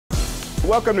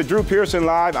Welcome to Drew Pearson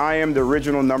Live. I am the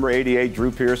original number 88,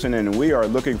 Drew Pearson, and we are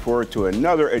looking forward to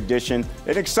another edition,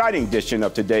 an exciting edition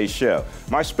of today's show.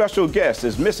 My special guest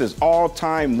is Mrs.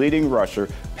 All-Time Leading Rusher,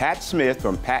 Pat Smith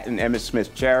from Pat and Emmett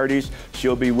Smith Charities.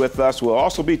 She'll be with us. We'll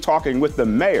also be talking with the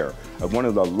mayor of one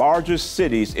of the largest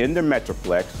cities in the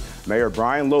Metroplex. Mayor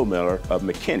Brian Lohmiller of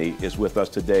McKinney is with us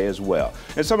today as well.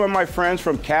 And some of my friends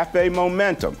from Cafe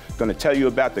Momentum going to tell you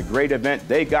about the great event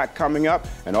they got coming up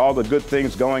and all the good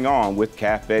things going on with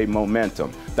Cafe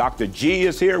Momentum. Dr. G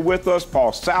is here with us,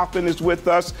 Paul Southon is with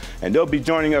us, and they'll be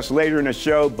joining us later in the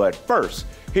show. But first,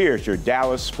 here's your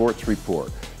Dallas Sports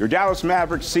Report. Your Dallas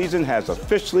Mavericks season has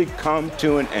officially come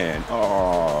to an end.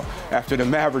 After the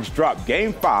Mavericks dropped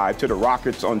Game 5 to the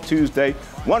Rockets on Tuesday,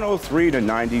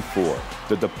 103-94.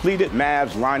 The depleted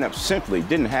Mavs lineup simply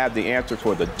didn't have the answer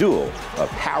for the duel of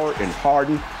Howard and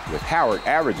Harden, with Howard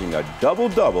averaging a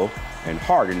double-double and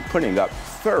Harden putting up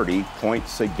 30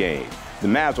 points a game. The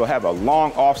Mavs will have a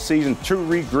long offseason to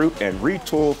regroup and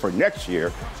retool for next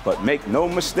year, but make no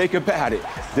mistake about it,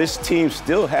 this team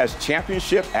still has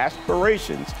championship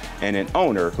aspirations and an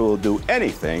owner who will do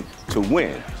anything to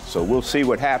win. So we'll see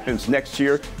what happens next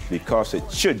year, because it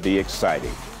should be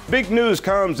exciting. Big news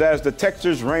comes as the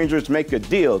Texas Rangers make a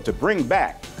deal to bring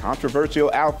back controversial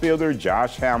outfielder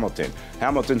Josh Hamilton.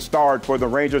 Hamilton starred for the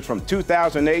Rangers from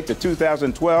 2008 to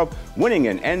 2012, winning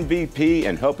an MVP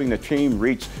and helping the team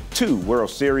reach 2 World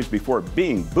Series before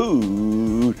being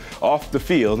booed off the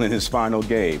field in his final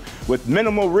game. With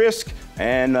minimal risk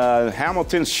and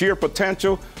Hamilton's sheer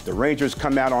potential, the Rangers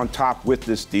come out on top with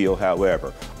this deal,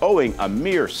 however, owing a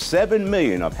mere $7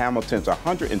 million of Hamilton's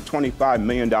 $125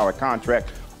 million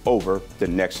contract over the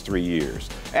next 3 years.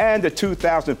 And the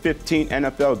 2015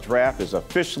 NFL Draft is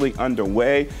officially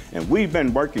underway, and we've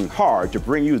been working hard to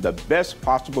bring you the best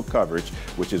possible coverage,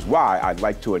 which is why I'd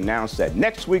like to announce that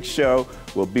next week's show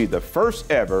will be the first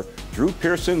ever Drew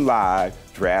Pearson Live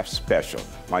Draft Special.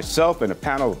 Myself and a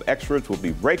panel of experts will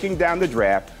be breaking down the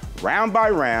draft round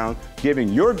by round, giving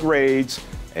your grades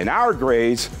and our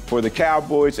grades for the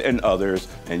Cowboys and others,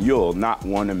 and you'll not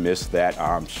want to miss that,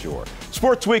 I'm sure.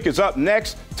 Sportsweek is up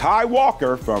next. Ty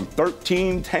Walker from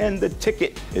 1310 The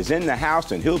Ticket is in the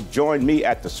house, and he'll join me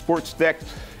at the sports deck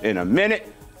in a minute.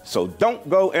 So don't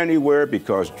go anywhere,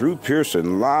 because Drew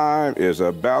Pearson Live is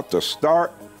about to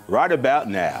start right about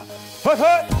now. Hut,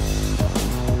 hut!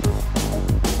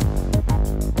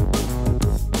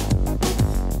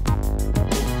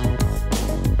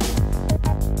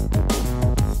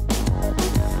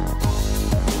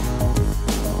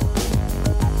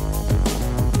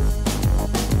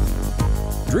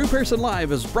 Drew Pearson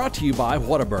Live is brought to you by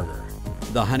Whataburger.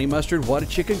 The Honey Mustard Whata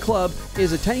Chicken Club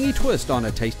is a tangy twist on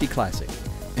a tasty classic.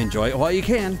 Enjoy it while you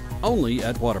can, only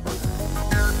at Whataburger.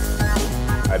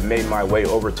 I've made my way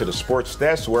over to the sports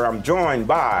desk, where I'm joined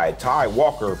by Ty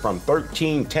Walker from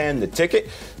 1310 The Ticket.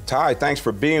 Ty, thanks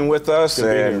for being with us,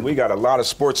 and we got a lot of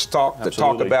sports talk to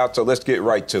talk about, so let's get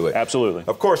right to it. Absolutely.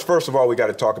 Of course, first of all, we got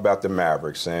to talk about the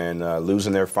Mavericks and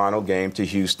losing their final game to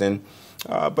Houston.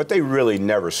 But they really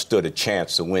never stood a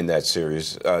chance to win that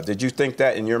series. Did you think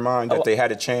that in your mind, that they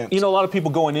had a chance? You know, a lot of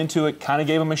people going into it kind of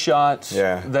gave them a shot.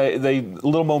 Yeah. They a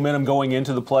little momentum going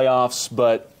into the playoffs,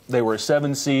 but they were a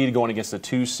 7 seed going against a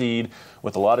 2 seed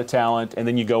with a lot of talent. And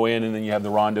then you go in and then you have the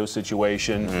Rondo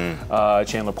situation.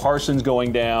 Chandler Parsons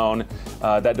going down.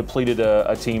 That depleted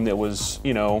a team that was,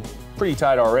 you know, pretty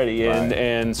tight already. Right.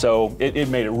 And so it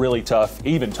made it really tough,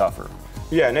 even tougher.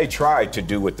 Yeah, and they tried to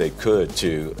do what they could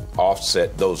to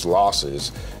offset those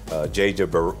losses. J.J.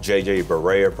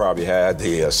 Barea probably had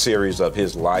the series of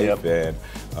his life, and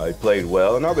he played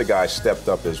well. And other guys stepped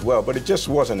up as well, but it just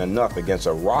wasn't enough against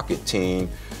a Rocket team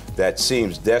that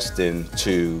seems destined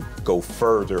to go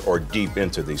further or deep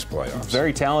into these playoffs.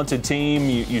 Very talented team.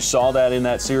 You saw that in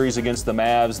that series against the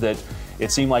Mavs, that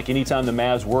it seemed like anytime the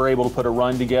Mavs were able to put a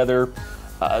run together,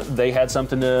 they had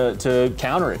something to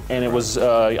counter it. And it was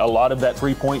a lot of that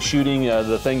three-point shooting,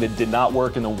 the thing that did not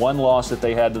work in the one loss that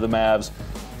they had to the Mavs.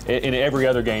 In every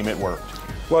other game, it worked.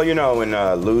 Well, you know, in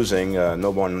losing,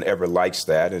 no one ever likes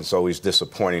that. And it's always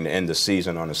disappointing to end the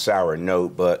season on a sour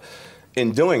note. But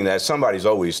in doing that, somebody's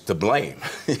always to blame.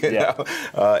 you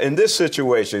know? In this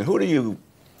situation, who do you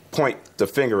point the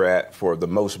finger at for the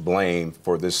most blame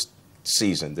for this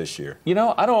season this year? You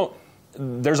know,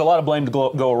 there's a lot of blame to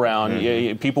go around.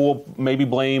 Mm-hmm. People will maybe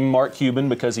blame Mark Cuban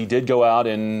because he did go out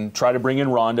and try to bring in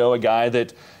Rondo, a guy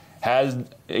that has,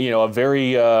 you know, a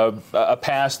very a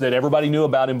past that everybody knew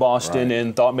about in Boston,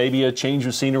 and thought maybe a change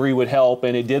of scenery would help,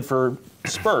 and it did for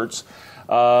spurts.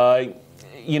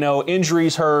 You know,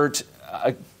 injuries hurt.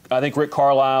 I think Rick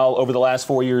Carlisle, over the last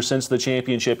 4 years since the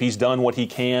championship, he's done what he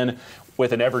can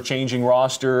with an ever-changing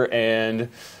roster, and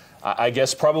I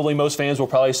guess probably most fans will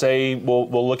probably say,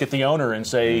 we'll look at the owner and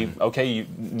say, okay,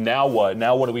 now what?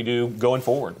 Now what do we do going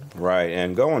forward? Right,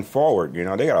 and going forward, you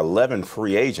know, they got 11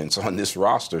 free agents on this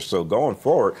roster, so going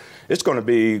forward, it's going to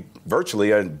be virtually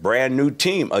a brand new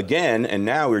team again, and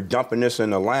now we're dumping this in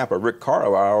the lap of Rick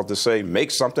Carlisle to say,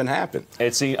 make something happen. I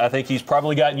think he's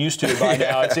probably gotten used to it by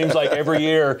now. It seems like every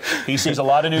year he sees a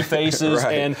lot of new faces,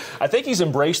 right. And I think he's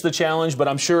embraced the challenge, but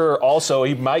I'm sure also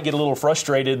he might get a little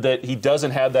frustrated that he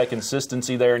doesn't have that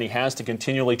consistency there, and he has to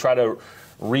continually try to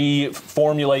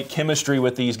reformulate chemistry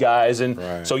with these guys. And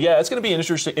right. So, yeah, it's going to be an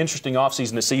interesting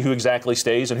offseason to see who exactly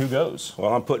stays and who goes.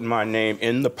 Well, I'm putting my name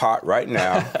in the pot right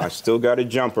now. I still got a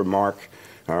jumper, Mark.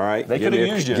 All right? They could have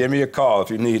used you. Give me a call if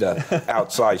you need an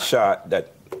outside shot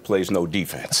that plays no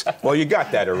defense. Well, you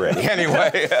got that already.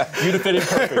 Anyway. You'd have fit in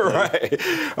perfectly.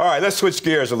 Right. All right, let's switch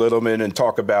gears a little bit and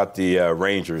talk about the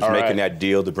Rangers making that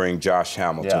deal to bring Josh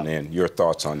Hamilton in. Your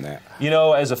thoughts on that? You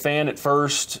know, as a fan at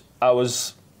first, I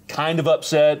was kind of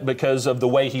upset because of the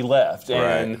way he left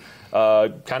and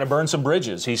kind of burned some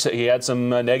bridges. He had some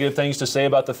negative things to say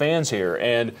about the fans here.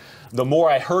 And the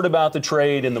more I heard about the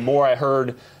trade and the more I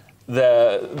heard how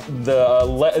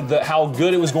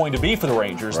good it was going to be for the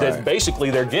Rangers, that basically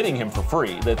they're getting him for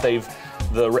free, that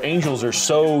the Angels are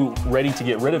so ready to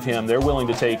get rid of him, they're willing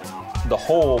to take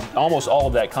almost all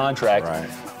of that contract. Right.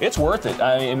 It's worth it.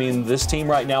 I mean, this team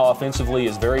right now offensively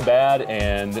is very bad,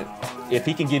 and if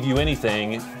he can give you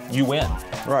anything, you win.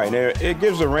 Right. It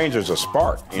gives the Rangers a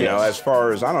spark, you know, as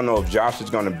far as I don't know if Josh is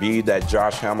going to be that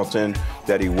Josh Hamilton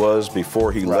that he was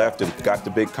before he left and got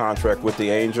the big contract with the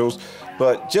Angels,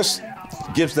 but just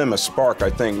gives them a spark, I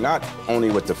think, not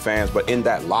only with the fans, but in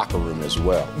that locker room as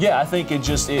well. Yeah, I think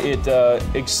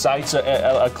it excites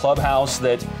a clubhouse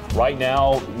that right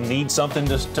now needs something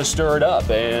to stir it up.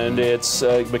 And it's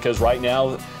because right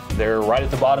now they're right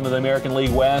at the bottom of the American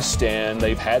League West, and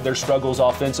they've had their struggles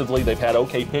offensively. They've had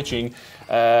okay pitching.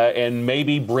 And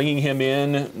maybe bringing him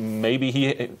in, maybe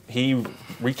he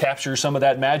recaptures some of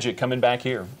that magic coming back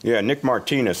here. Yeah, Nick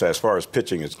Martinez, as far as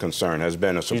pitching is concerned, has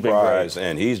been a surprise,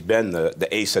 and he's been the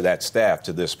ace of that staff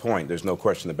to this point. There's no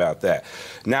question about that.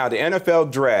 Now, the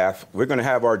NFL draft, we're going to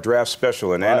have our draft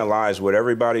special and analyze what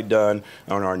everybody done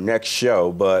on our next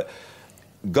show, but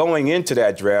going into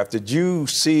that draft, did you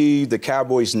see the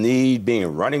Cowboys' need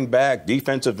being running back,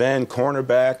 defensive end,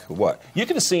 cornerback, what? You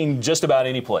could have seen just about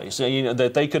any place. You know,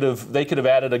 that they could have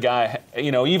added a guy.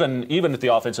 You know, even at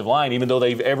the offensive line, even though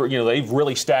they've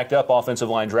really stacked up offensive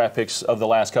line draft picks of the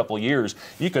last couple of years,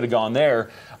 you could have gone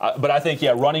there. But I think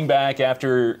running back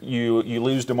after you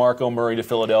lose DeMarco Murray to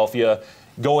Philadelphia,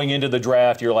 going into the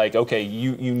draft, you're like, okay,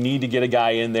 you need to get a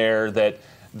guy in there that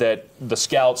the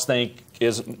scouts think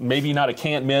is maybe not a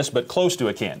can't miss, but close to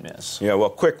a can't miss. Yeah,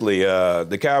 well, quickly,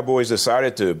 the Cowboys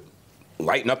decided to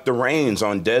lighten up the reins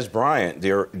on Dez Bryant,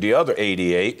 the other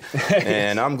 88,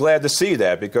 and I'm glad to see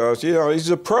that because, you know, he's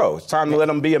a pro. It's time to let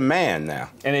him be a man now.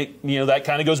 And that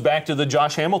kind of goes back to the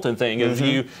Josh Hamilton thing.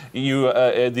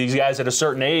 If these guys at a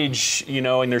certain age, you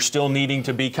know, and they're still needing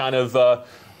to be kind of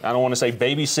I don't want to say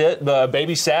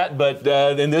babysat, but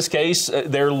in this case,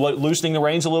 they're loosening the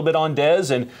reins a little bit on Dez,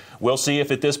 and we'll see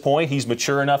if at this point he's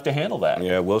mature enough to handle that.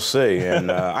 Yeah, we'll see.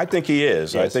 And I think he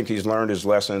is. Yes. I think he's learned his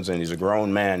lessons, and he's a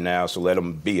grown man now, so let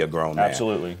him be a grown man.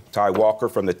 Absolutely. Ty Walker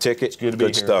from The Ticket. It's good to be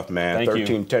here. Stuff, man. Thank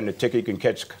 1310 The Ticket. You can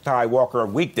catch Ty Walker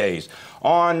weekdays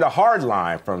on the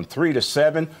Hardline from 3 to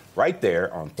 7, right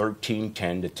there on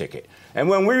 1310 The Ticket. And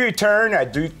when we return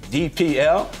at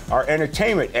DPL, our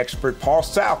entertainment expert, Paul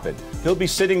Salpin, he'll be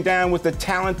sitting down with the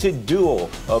talented duo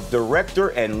of director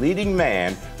and leading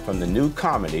man from the new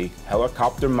comedy,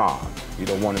 Helicopter Mom. You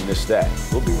don't want to miss that.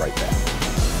 We'll be right back.